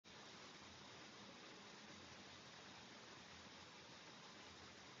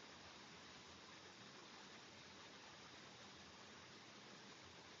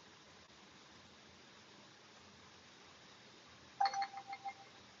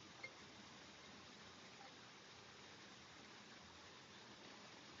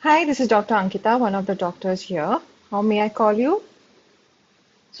Hi, this is Dr. Ankita, one of the doctors here. How may I call you?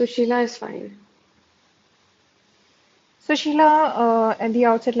 Sushila is fine. So, Sheila, at the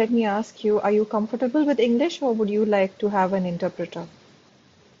outset, let me ask you, are you comfortable with English or would you like to have an interpreter?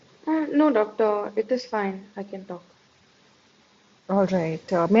 No, doctor, it is fine. I can talk. All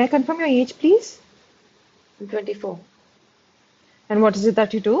right. May I confirm your age, please? I'm 24. And what is it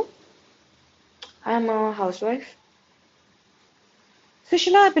that you do? I'm a housewife. So,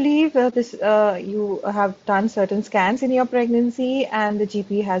 Sheila, I believe you have done certain scans in your pregnancy and the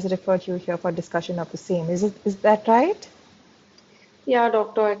GP has referred you here for discussion of the same. Is that right? Yeah,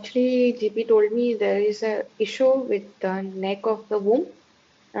 doctor, actually, GP told me there is a issue with the neck of the womb,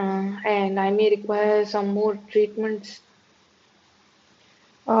 and I may require some more treatments.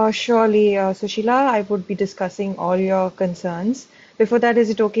 Surely, Sushila, I would be discussing all your concerns. Before that, is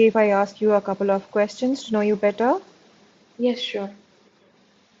it okay if I ask you a couple of questions to know you better? Yes, sure.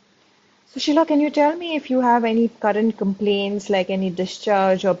 Sushila, can you tell me if you have any current complaints like any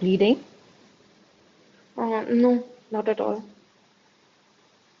discharge or bleeding No, not at all.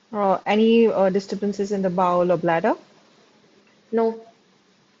 or any disturbances in the bowel or bladder? No.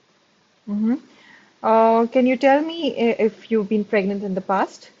 hmm can you tell me if you've been pregnant in the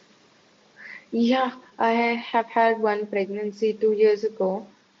past? Yeah, I have had one pregnancy 2 years ago.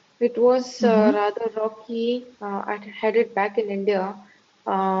 It was hmm rather rocky. I had it back in India.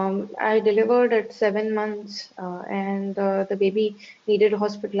 I delivered at 7 months, and the baby needed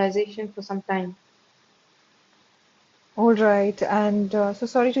hospitalization for some time. All right. And so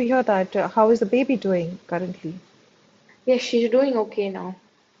sorry to hear that. How is the baby doing currently? Yes, she's doing okay now.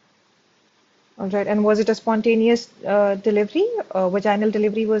 All right. And was it a spontaneous delivery? Vaginal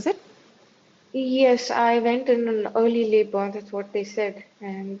delivery, was it? Yes, I went in an early labor, that's what they said,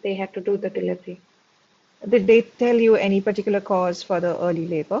 and they had to do the delivery. Did they tell you any particular cause for the early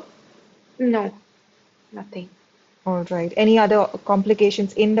labor? No, nothing. All right. Any other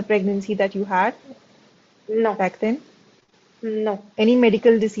complications in the pregnancy that you had No, back then? no, Any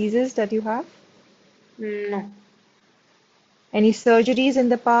medical diseases that you have? no. Any surgeries in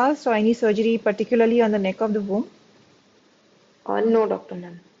the past or any surgery particularly on the neck of the womb? No, doctor,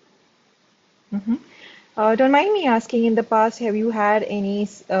 none. hmm don't mind me asking, in the past, have you had any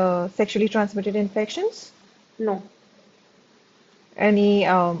sexually transmitted infections? No.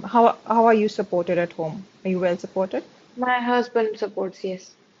 How are you supported at home? Are you well supported? My husband supports,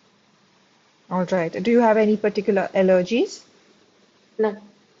 yes. All right. Do you have any particular allergies? No,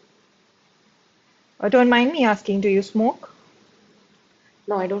 Don't mind me asking, do you smoke?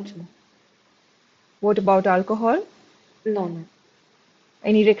 no, I don't smoke. What about alcohol? No, no,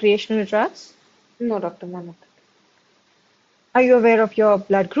 Any recreational drugs? no, doctor, none of that. Are you aware of your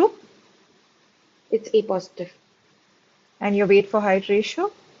blood group It's A positive. and your weight for height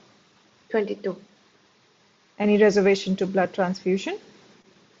ratio? 22. Any reservation to blood transfusion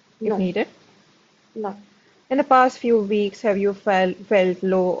if No, needed? no, In the past few weeks, have you felt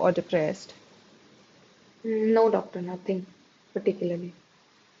low or depressed? no, doctor, nothing particularly.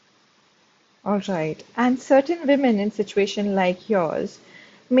 All right. And certain women in situation like yours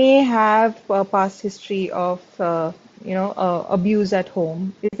may have a past history of, abuse at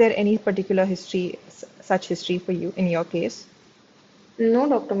home. Is there any particular history, such history for you in your case? No,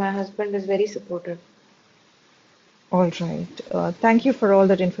 doctor, my husband is very supportive. All right. Thank you for all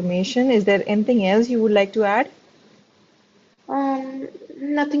that information. Is there anything else you would like to add?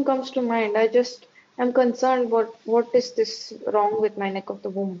 Nothing comes to mind. I just am concerned what is this wrong with my neck of the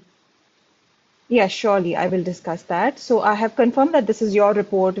womb? Yes, surely I will discuss that. So I have confirmed that this is your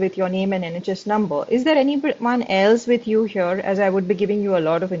report with your name and NHS number. Is there anyone else with you here, as I would be giving you a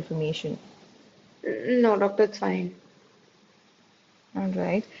lot of information? No, doctor, it's fine. All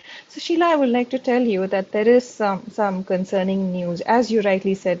right. So Sheila, I would like to tell you that there is some concerning news. As you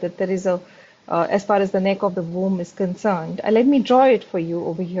rightly said, that there is as far as the neck of the womb is concerned. Let me draw it for you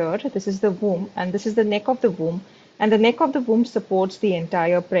over here. This is the womb, and this is the neck of the womb, and the neck of the womb supports the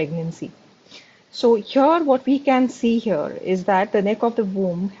entire pregnancy. So here what we can see here is that the neck of the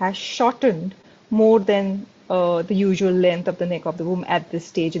womb has shortened more than the usual length of the neck of the womb at this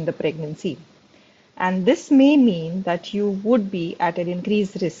stage in the pregnancy. And this may mean that you would be at an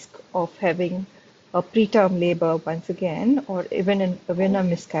increased risk of having a preterm labor once again, or even a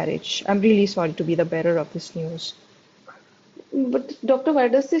miscarriage. I'm really sorry to be the bearer of this news. But doctor, why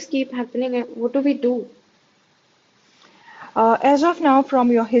does this keep happening? And what do we do? As of now,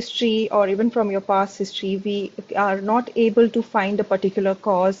 from your history or even from your past history, we are not able to find a particular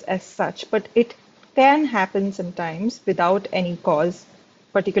cause as such, but it can happen sometimes without any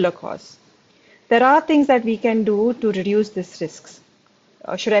particular cause. There are things that we can do to reduce these risks.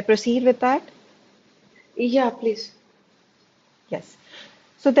 Should I proceed with that? Yeah, please. Yes.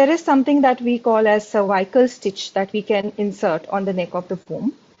 So there is something that we call as cervical stitch that we can insert on the neck of the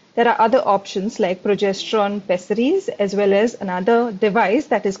womb. There are other options like progesterone pessaries as well as another device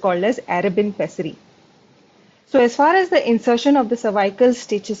that is called as arabin pessary. So as far as the insertion of the cervical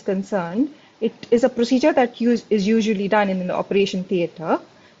stitch is concerned, it is a procedure that is usually done in an operation theater.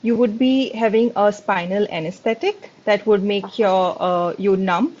 You would be having a spinal anesthetic that would make Uh-huh. you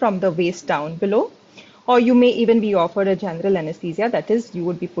numb from the waist down below, or you may even be offered a general anesthesia, that is, you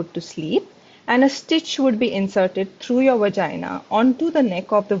would be put to sleep, and a stitch would be inserted through your vagina onto the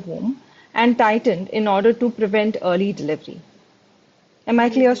neck of the womb and tightened in order to prevent early delivery. Am I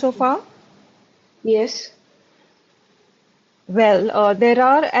clear so Mhm. far? Yes. Well, there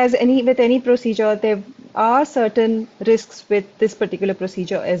are, as any with any procedure, there are certain risks with this particular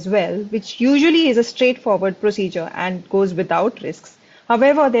procedure as well, which usually is a straightforward procedure and goes without risks.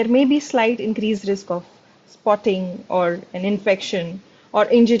 However, there may be slight increased risk of spotting or an infection or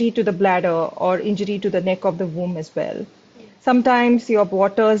injury to the bladder or injury to the neck of the womb as well. Sometimes your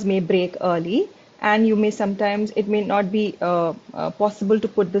waters may break early, and you may sometimes it may not be possible to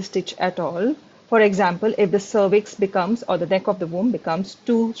put the stitch at all. For example, if the cervix becomes or the neck of the womb becomes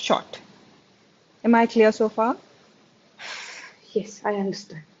too short. Am I clear so far? Yes, I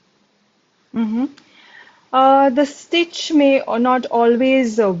understand. Mhm. The stitch may or not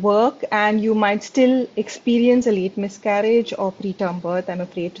always work, and you might still experience a late miscarriage or preterm birth. I'm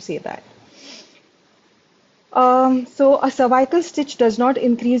afraid to say that. So a cervical stitch does not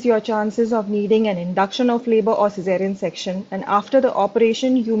increase your chances of needing an induction of labor or cesarean section. And after the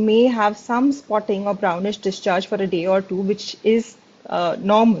operation, you may have some spotting or brownish discharge for a day or two, which is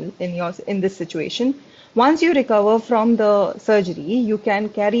normal in this situation. Once you recover from the surgery, you can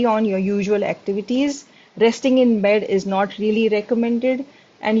carry on your usual activities. Resting in bed is not really recommended,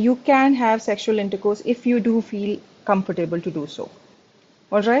 and you can have sexual intercourse if you do feel comfortable to do so.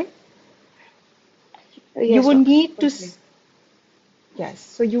 All right? You Yes, would doctor. need to Okay. Yes,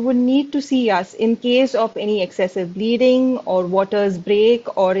 so you would need to see us in case of any excessive bleeding or waters break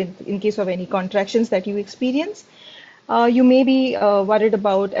or in case of any contractions that you experience. You may be worried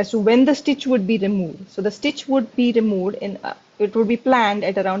about as to when the stitch would be removed. So the stitch would be removed it would be planned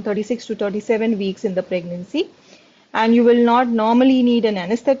at around 36 to 37 weeks in the pregnancy. And you will not normally need an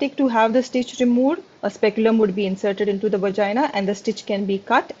anesthetic to have the stitch removed. A speculum would be inserted into the vagina and the stitch can be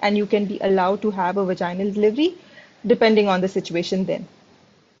cut and you can be allowed to have a vaginal delivery depending on the situation then.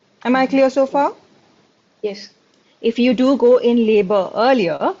 Am I clear so Okay. far? Yes. If you do go in labor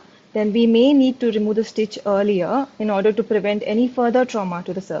earlier, then we may need to remove the stitch earlier in order to prevent any further trauma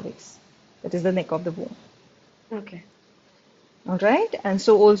to the cervix, that is the neck of the womb. Okay. All right. And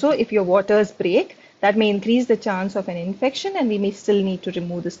so also if your waters break, that may increase the chance of an infection and we may still need to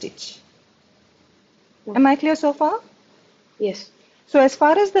remove the stitch. Am I Okay. clear so far? Yes. So as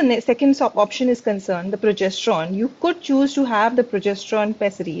far as the second option is concerned, the progesterone, you could choose to have the progesterone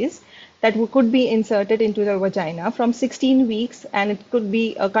pessaries that could be inserted into the vagina from 16 weeks and it could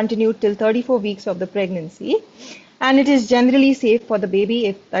be continued till 34 weeks of the pregnancy. And it is generally safe for the baby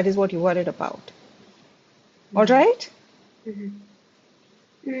if that is what you're worried about. All right? Mm-hmm.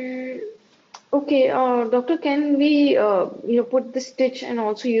 Mm, okay, doctor, can we, put the stitch and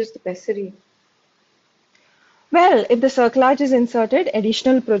also use the pessary? Well, if the cerclage is inserted,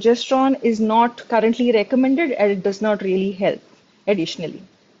 additional progesterone is not currently recommended and it does not really help additionally.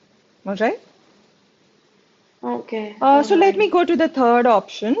 All right? Okay, So let me alright. go to the third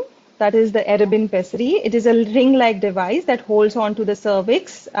option, that is the Arabin pessary. It is a ring-like device that holds on to the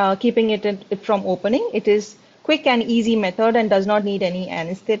cervix, keeping it from opening. It is quick and easy method and does not need any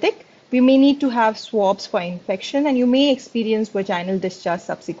anesthetic. We may need to have swabs for infection and you may experience vaginal discharge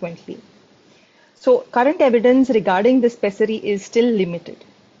subsequently. So current evidence regarding this pessary is still limited.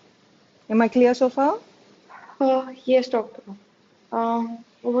 Am I clear so far? Yes, doctor.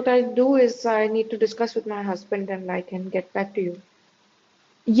 What I do is I need to discuss with my husband and I can get back to you.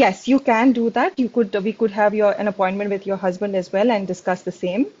 Yes, you can do that. We could have an appointment with your husband as well and discuss the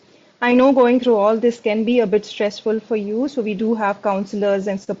same. I know going through all this can be a bit stressful for you, so we do have counselors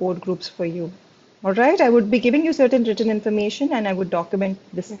and support groups for you. All right, I would be giving you certain written information and I would document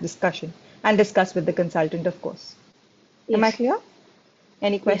this Yeah. discussion and discuss with the consultant, of course. Am I Yes, clear?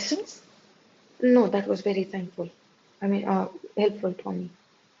 Any yes. questions? No, that was very thankful. I mean, helpful for me.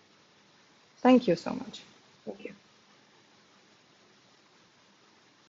 Thank you so much.